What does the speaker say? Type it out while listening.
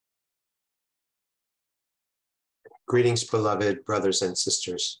Greetings, beloved brothers and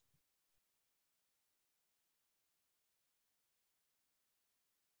sisters.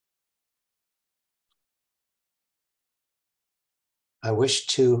 I wish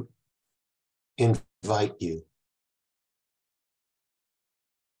to invite you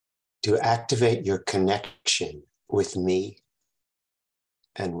to activate your connection with me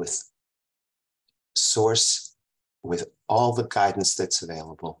and with Source, with all the guidance that's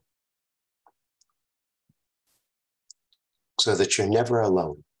available, so that you're never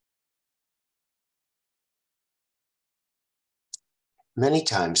alone. Many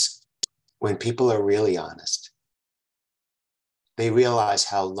times, when people are really honest, they realize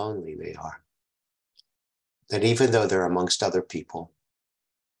how lonely they are. That even though they're amongst other people,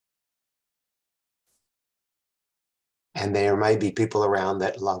 and there might be people around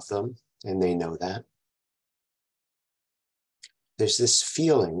that love them, and they know that, there's this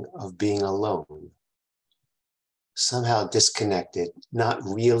feeling of being alone, somehow disconnected, not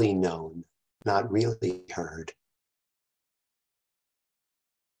really known, not really heard.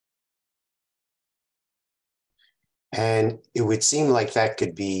 And it would seem like that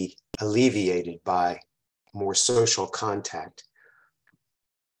could be alleviated by more social contact.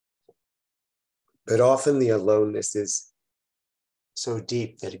 But often the aloneness is so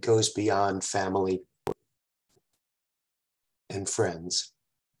deep that it goes beyond family and friends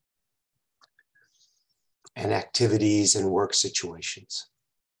and activities and work situations.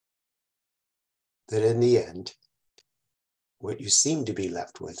 That in the end, what you seem to be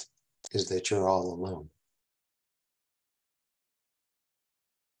left with is that you're all alone.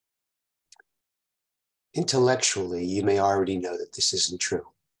 Intellectually, you may already know that this isn't true,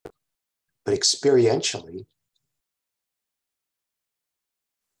 but experientially,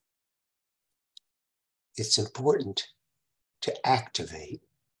 it's important to activate,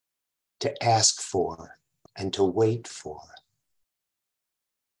 to ask for, and to wait for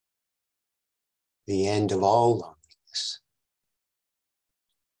the end of all loneliness.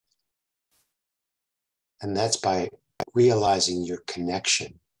 And that's by realizing your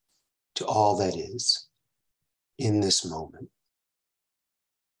connection to all that is in this moment.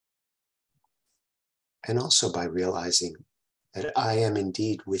 And also by realizing that I am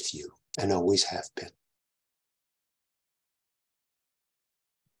indeed with you and always have been.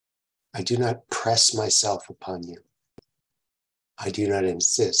 I do not press myself upon you. I do not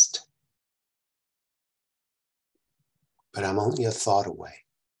insist. But I'm only a thought away.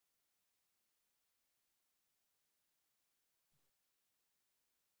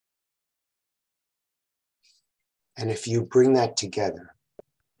 And if you bring that together,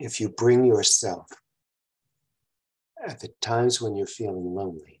 if you bring yourself at the times when you're feeling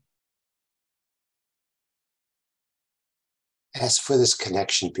lonely, ask for this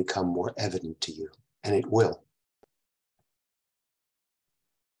connection to become more evident to you, and it will.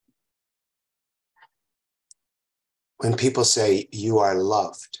 When people say you are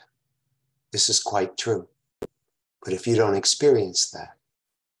loved, this is quite true. But if you don't experience that,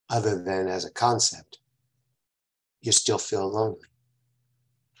 other than as a concept, you still feel lonely.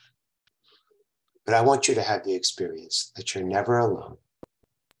 But I want you to have the experience that you're never alone,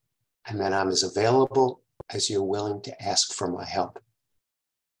 and that I'm as available as you're willing to ask for my help.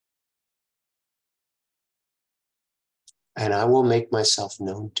 And I will make myself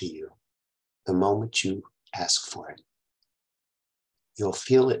known to you the moment you ask for it. You'll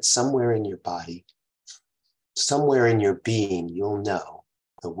feel it somewhere in your body, somewhere in your being, you'll know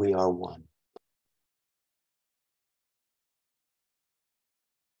that we are one.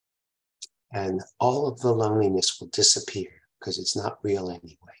 And all of the loneliness will disappear because it's not real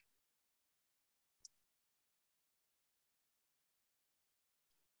anyway.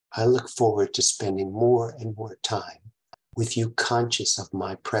 I look forward to spending more and more time with you, conscious of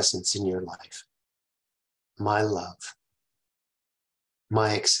my presence in your life, my love,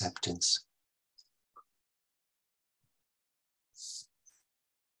 my acceptance.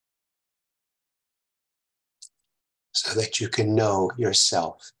 So that you can know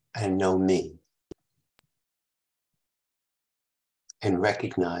yourself and know me, and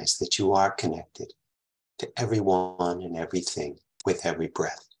recognize that you are connected to everyone and everything with every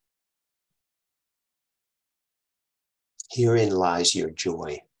breath. Herein lies your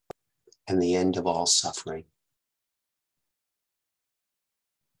joy and the end of all suffering.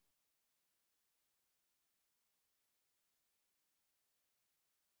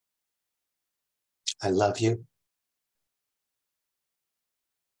 I love you,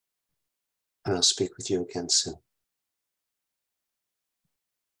 and I'll speak with you again soon.